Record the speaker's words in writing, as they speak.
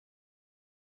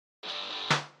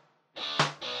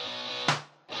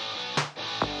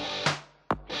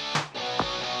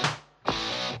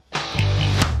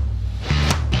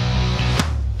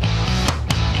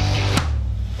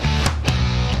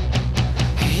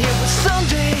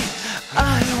someday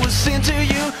I was into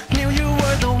you, knew you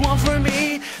were the one for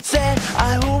me. Said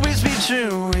I'd always be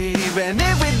true, even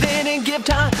if we didn't give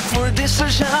time for this to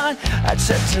shine. I'd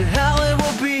said to hell it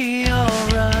will be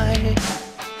alright.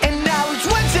 And now it's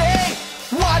Wednesday,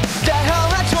 what the hell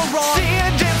that's so wrong? See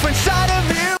a different side of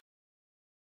you.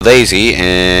 Lazy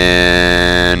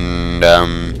and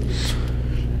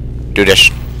do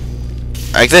this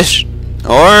like this,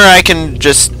 or I can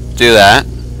just do that.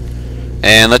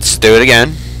 And let's do it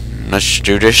again. Let's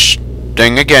do this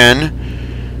thing again.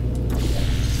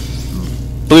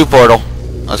 Blue portal.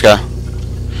 Let's go.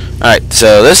 Alright,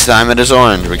 so this time it is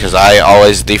orange because I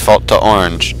always default to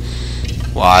orange.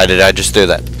 Why did I just do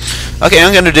that? Okay,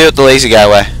 I'm gonna do it the lazy guy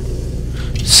way.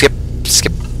 Skip,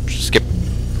 skip, skip.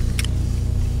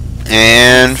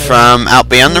 And from out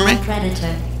beyond me?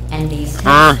 Predator, and these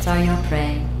tests are your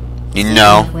prey. You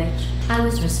know. Speaking of which, I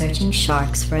was researching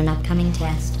sharks for an upcoming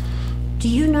test. Do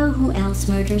you know who else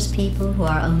murders people who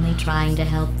are only trying to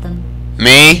help them?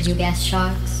 Me? Did you guess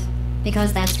sharks?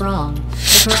 Because that's wrong.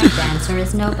 The correct answer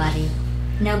is nobody.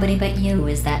 Nobody but you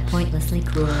is that pointlessly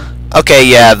cruel. Okay,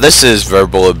 yeah, this is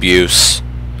verbal abuse.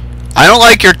 I don't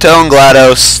like your tone,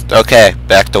 GLaDOS. Okay,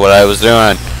 back to what I was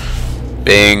doing.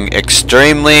 Being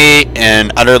extremely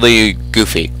and utterly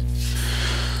goofy.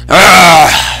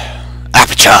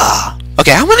 Aperture!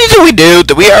 Okay, how many did we do?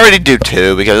 Did we already do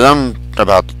 2? Because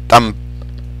I'm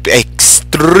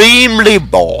extremely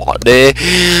bored.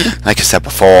 Like I said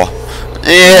before.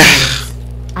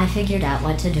 I figured out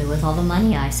what to do with all the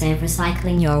money I save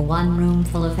recycling your one room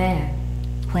full of air.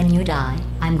 When you die,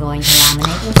 I'm going to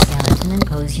laminate your skeleton and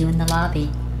pose you in the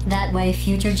lobby. That way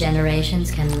future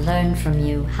generations can learn from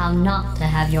you how not to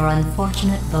have your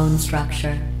unfortunate bone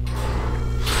structure.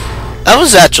 That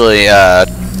was actually,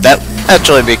 that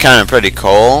actually be kind of pretty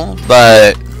cool,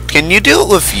 but can you do it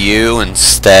with you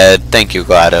instead? Thank you,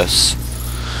 GLaDOS.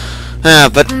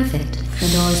 But Perfect. The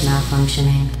door's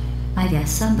malfunctioning. I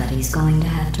guess somebody's going to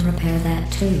have to repair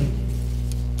that too.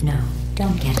 No,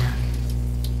 don't get up.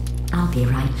 I'll be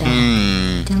right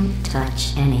back. Don't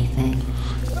touch anything.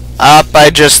 I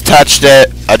just touched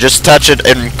it. I just touched it.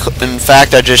 In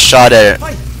fact, I just shot at it.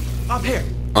 Hey, up here.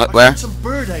 What? I Where? found some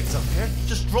bird eggs up here.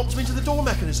 Just dropped them into the door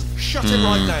mechanism. Shut it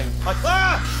right down.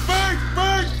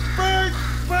 Bird!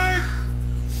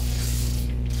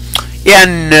 Yeah,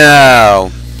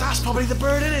 no. That's probably the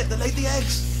bird in it that laid the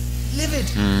eggs. Livid.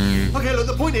 Okay, look,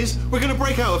 the point is, we're going to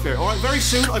break out of here, alright? Very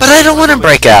soon. But I don't want to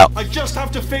break out. I just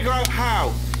have to figure out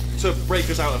how to break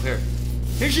us out of here.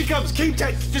 Here she comes.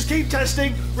 Just keep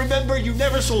testing. Remember, you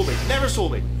never saw me. Never saw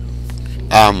me.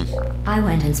 I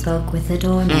went and spoke with the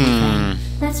doorman friend.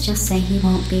 Let's just say he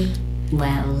won't be,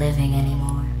 well, living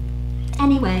anymore.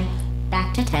 Anyway,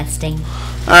 back to testing.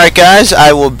 Alright, guys,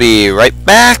 I will be right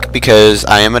back because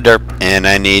I am a derp and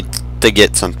I need to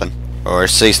get something or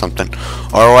see something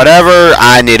or whatever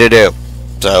I need to do.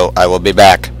 So, I will be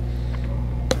back.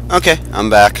 Okay, I'm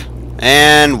back.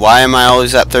 And why am I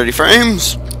always at 30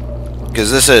 frames?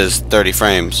 Because this is 30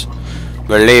 frames.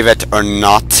 Believe it or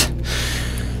not.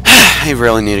 I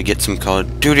really need to get some Call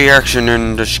of Duty action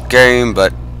in this game,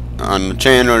 but on the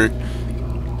channel.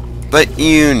 But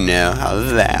you know how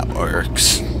that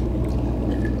works.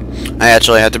 I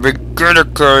actually have to be good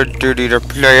at Call of Duty to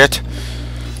play it.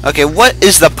 Okay, what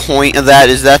is the point of that?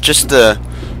 Is that just to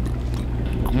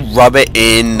rub it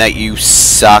in that you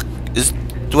suck?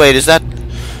 Wait, is that?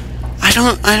 I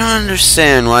don't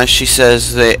understand why she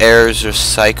says the air is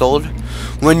recycled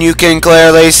when you can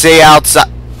clearly see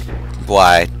outside.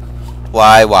 Why?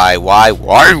 Alright,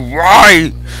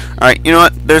 you know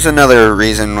what? There's another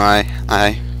reason why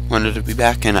I wanted to be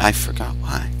back, and I forgot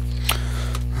why.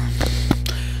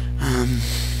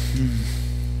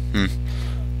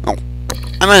 Oh,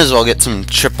 I might as well get some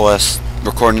Triple S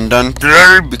recording done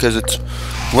today because it's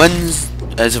Wednesday.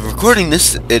 As of recording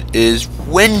this, it is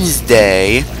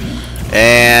Wednesday,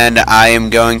 and I am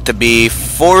going to be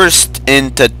forced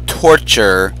into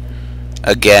torture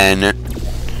again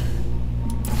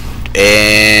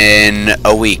in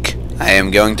a week. I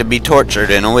am going to be tortured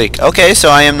in a week. Okay, so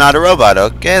I am not a robot.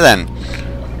 Okay then.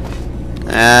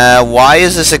 Why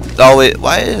is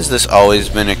this always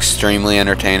been extremely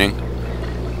entertaining?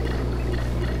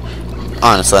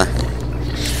 Honestly,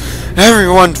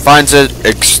 everyone finds it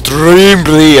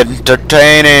extremely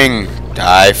entertaining.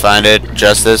 I find it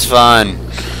just as fun.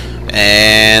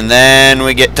 And then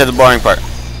we get to the boring part,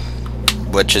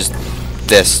 which is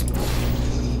this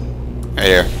right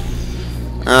here.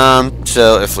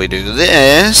 So if we do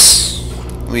this,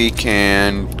 we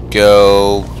can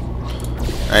go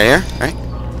right here, right?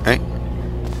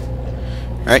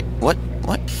 What?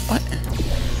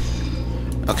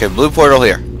 Okay, blue portal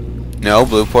here. No,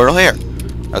 blue portal here.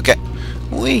 Okay.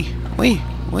 Wee.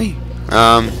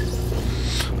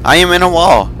 I am in a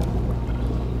wall.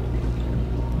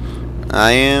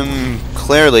 I am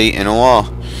clearly in a wall.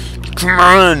 Come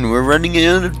on, we're running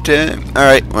out of time.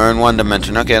 Alright, we're in one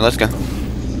dimension. Okay, let's go.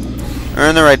 We're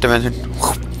in the right dimension.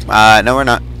 No we're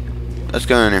not. Let's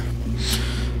go in here.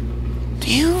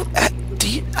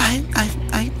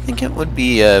 I think it would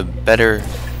be a better...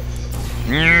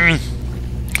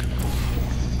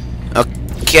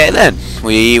 Okay then,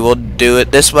 we will do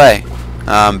it this way.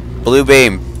 Blue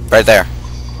beam, right there.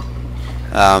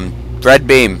 Red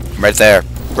beam, right there.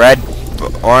 Red,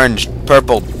 orange,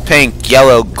 purple, pink,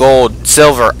 yellow, gold,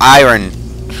 silver, iron,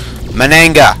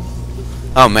 Mananga.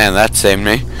 Oh man, that saved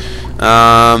me.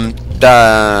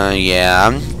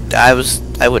 Yeah,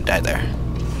 I would die there.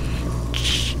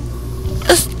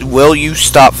 Just, will you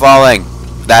stop falling?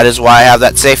 That is why I have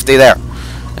that safety there.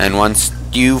 And once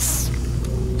you...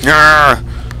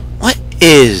 What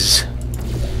is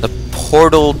the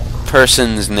portal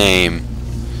person's name?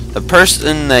 The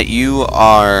person that you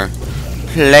are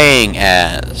playing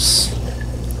as.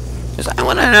 Because I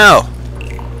want to know.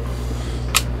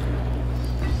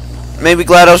 Maybe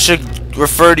GLaDOS should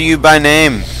refer to you by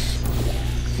name.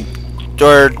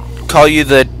 Or call you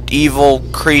the evil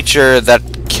creature that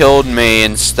killed me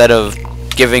instead of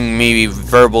giving me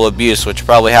verbal abuse, which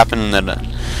probably happened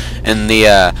in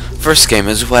the first game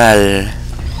as well.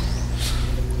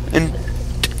 And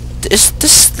is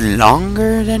this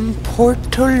longer than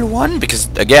Portal 1? Because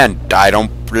again,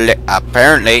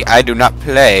 apparently I do not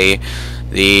play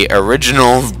the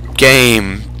original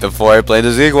game before I play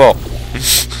the sequel.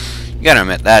 You gotta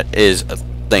admit, that is a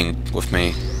thing with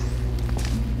me.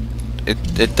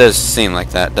 It does seem like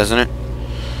that, doesn't it?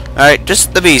 Alright,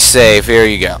 just to be safe, here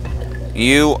you go.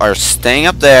 You are staying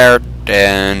up there,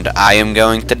 and I am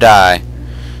going to die.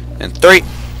 In 3.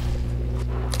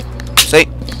 See?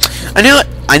 I knew it!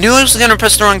 I knew I was gonna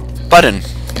press the wrong button.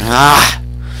 Ah!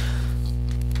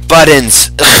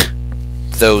 Buttons!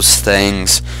 Those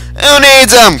things. Who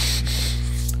needs them?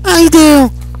 I do!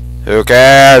 Who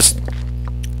cares?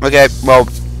 Okay, well,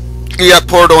 you got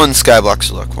Portal and Skyblocks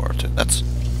to look forward to. That's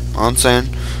all I'm saying.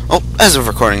 Oh, as of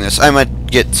recording this, I might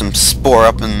get some Spore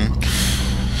up in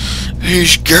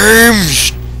these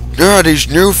games. These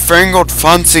newfangled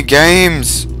fancy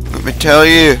games. Let me tell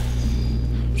you.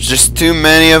 There's just too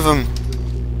many of them.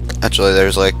 Actually,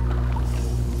 there's like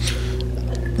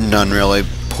none really.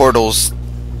 Portal's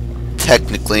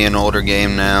technically an older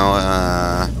game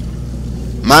now.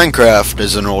 Minecraft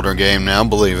is an older game now,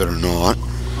 believe it or not.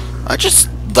 I just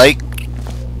like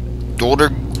older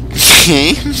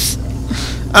games.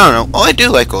 I don't know. Oh, I do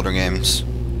like older games.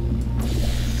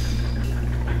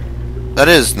 That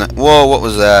is not... Whoa, what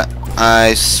was that?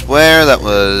 I swear that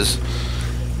was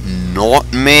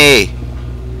not me.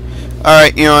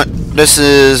 Alright, you know what? This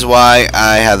is why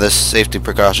I have this safety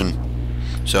precaution.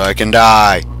 So I can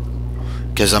die.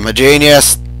 Because I'm a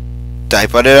genius. I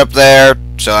put it up there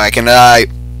so I can die.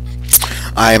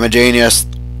 I am a genius.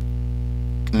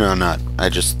 No, I'm not. I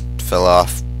just fell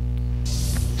off.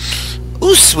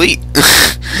 Ooh, sweet.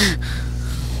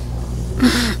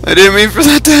 I didn't mean for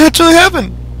that to actually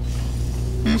happen.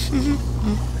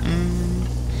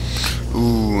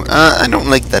 Ooh, I don't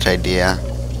like that idea.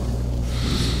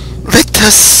 Let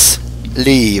us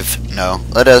leave. No,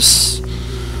 let us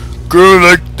go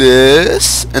like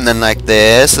this, and then like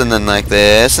this, and then like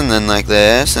this, and then like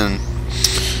this, and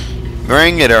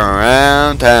bring it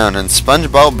around town, and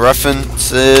SpongeBob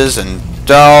references, and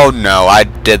oh no, I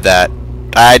did that.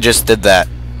 I just did that.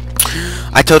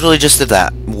 I totally just did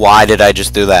that. Why did I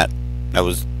just do that? That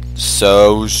was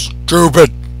so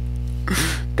stupid.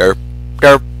 Derp,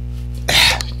 derp.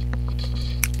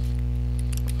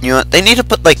 You know what? They need to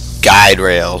put like guide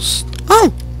rails.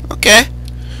 Oh, okay.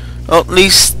 Well, at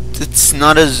least it's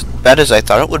not as bad as I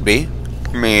thought it would be.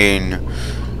 I mean,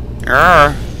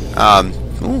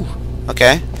 ooh,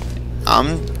 okay.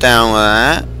 I'm down with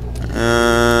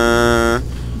that.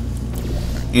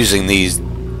 Using these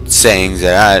sayings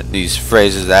these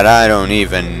phrases that I don't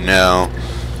even know.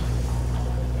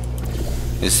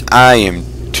 Is I am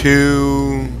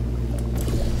too...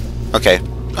 Okay,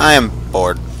 I am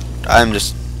bored. I'm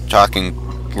just talking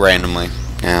randomly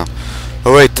now.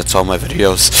 Oh wait, that's all my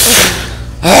videos.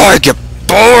 Oh, I get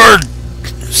bored!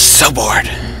 So bored.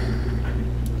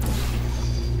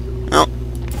 Well,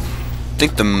 I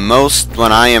think the most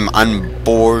when I am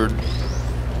unbored...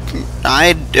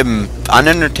 I am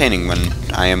unentertaining when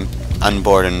I am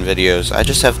unbored in videos. I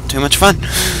just have too much fun.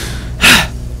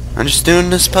 I'm just doing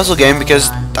this puzzle game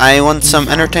because I want some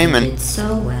entertainment. You did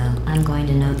so well. I'm going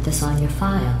to note this on your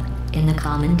file in the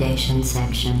commendation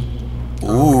section.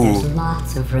 Oh, there's Ooh.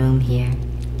 lots of room here.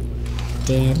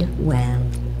 Did well.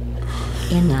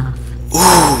 Enough.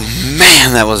 Ooh,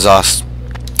 man, that was awesome.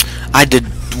 I did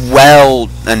well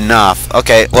enough.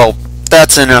 Okay, well,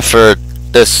 that's enough for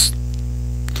this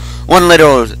one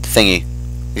little thingy.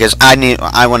 Because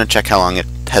I want to check how long it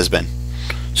has been.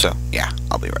 So, yeah,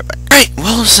 I'll be right back. Right,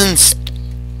 well, since,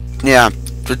 yeah,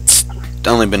 it's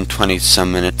only been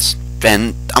 20-some minutes,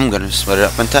 and I'm going to split it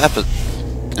up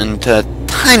into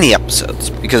tiny episodes,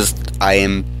 because I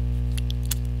am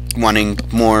wanting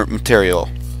more material.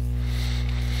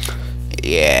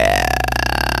 Yeah.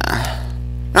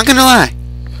 Not gonna lie,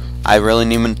 I really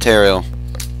need material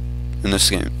in this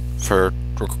game for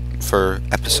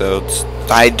episodes.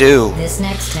 I do. This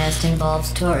next test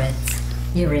involves turrets.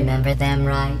 You remember them,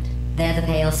 right? They're the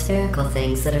pale spherical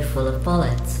things that are full of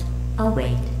bullets. Oh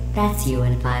wait, that's you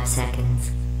in 5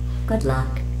 seconds. Good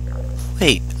luck.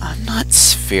 Wait, I'm not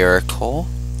spherical.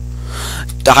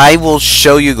 I will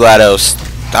show you, GLaDOS.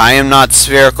 I am not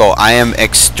spherical. I am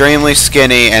extremely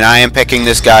skinny, and I am picking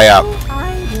this guy up.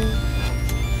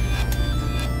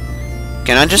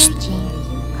 Can I just...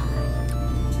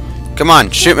 Come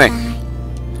on, shoot me.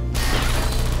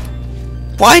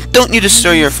 Why don't you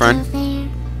destroy your friend?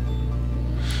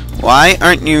 Why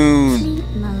aren't you... Sleep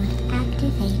mode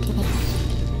activated.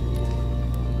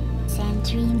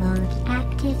 Sentry mode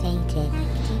activated.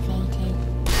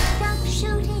 Stop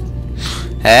shooting.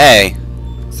 Hey.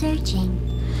 Searching.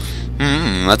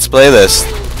 Let's play this.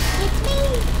 It's me.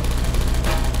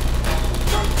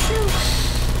 Don't shoot.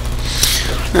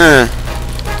 Huh.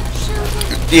 Stop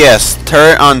shooting. Yes,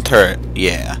 turret on turret.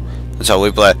 Yeah. That's how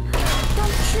we play.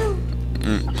 Don't shoot.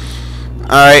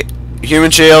 Alright. Human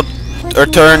shield. Or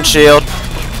turn shield.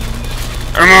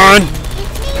 Come on.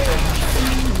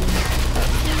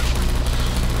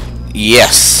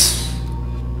 Yes.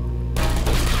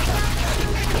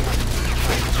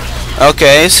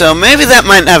 Okay, so maybe that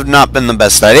might have not been the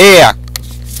best idea.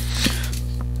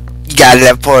 You gotta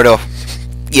that portal.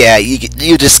 Yeah,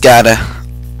 you just gotta.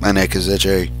 My neck is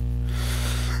itchy.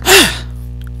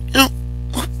 You know,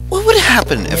 what would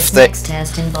happen if This they... next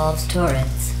test involves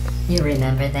turrets. You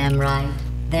remember them, right?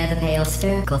 They're the pale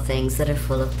spherical things that are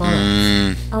full of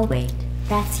bullets. Oh wait,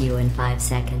 that's you in 5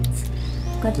 seconds.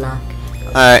 Good luck.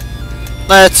 Alright,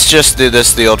 let's just do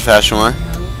this the old-fashioned way.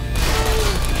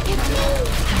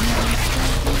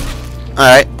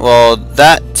 Alright, well,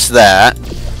 that's that.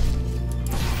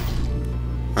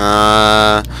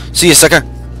 See you, sucker.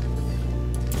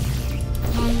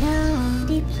 Hello.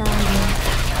 Deploying.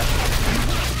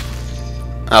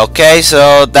 Okay,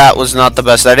 so that was not the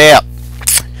best idea.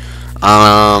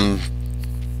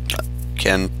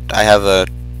 Can I have a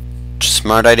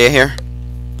smart idea here?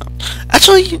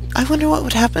 Actually, I wonder what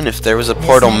would happen if there was a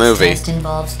Portal this movie. Next test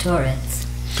involves turrets.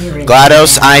 You remember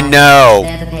GLaDOS, them, I right? know.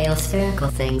 They're the pale spherical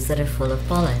things that are full of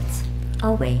bullets.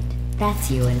 Oh wait, that's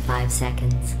you in 5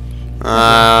 seconds.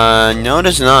 No it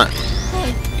is not.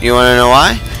 You wanna know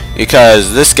why?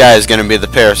 Because this guy is gonna be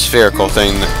the spherical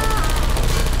thing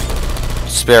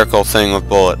with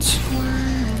bullets.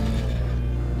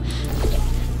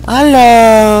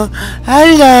 Hello!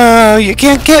 Hello! You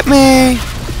can't get me!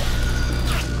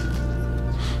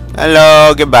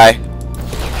 Hello, goodbye.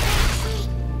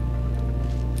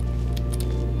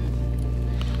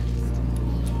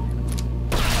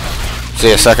 See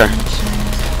ya, sucker.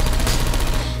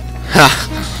 Ha!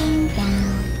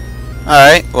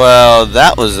 Alright, well,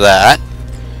 that was that.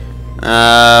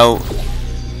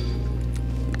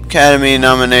 Academy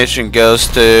nomination goes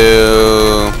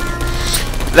to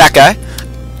that guy.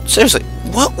 Seriously,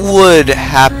 what would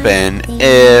happen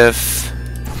if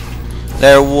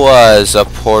there was a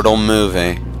Portal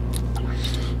movie?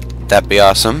 That'd be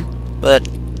awesome. But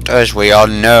as we all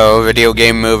know, video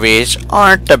game movies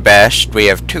aren't the best. We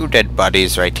have 2 dead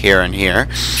bodies right here and here.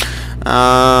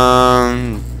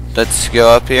 Let's go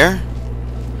up here.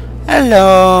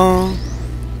 Hello.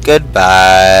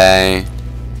 Goodbye.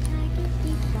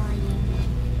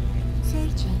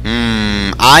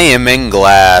 I am in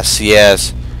glass,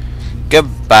 yes.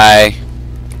 Goodbye.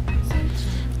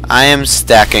 I am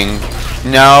stacking.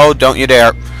 No, don't you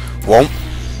dare. Won't.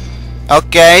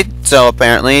 Okay, so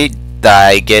apparently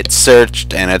I get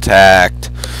searched and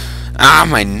attacked. Ah,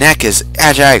 my neck is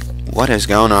agile. What is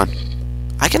going on?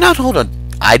 I cannot hold an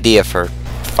idea for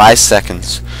 5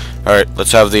 seconds. Alright,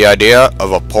 let's have the idea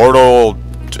of a Portal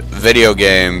video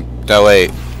game. No,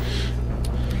 wait.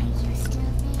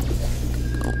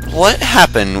 What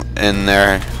happened in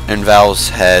Valve's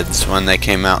heads when they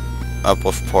came up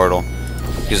with Portal?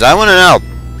 Because I want to know.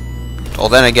 Well,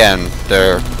 then again,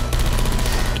 they're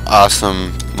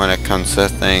awesome when it comes to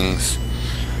things.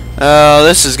 Oh,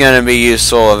 this is gonna be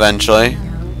useful eventually.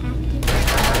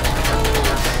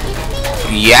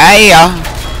 Yeah!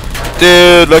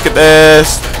 Dude, look at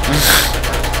this!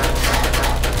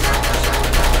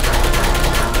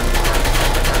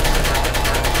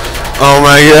 Oh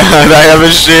my god, I have a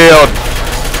shield!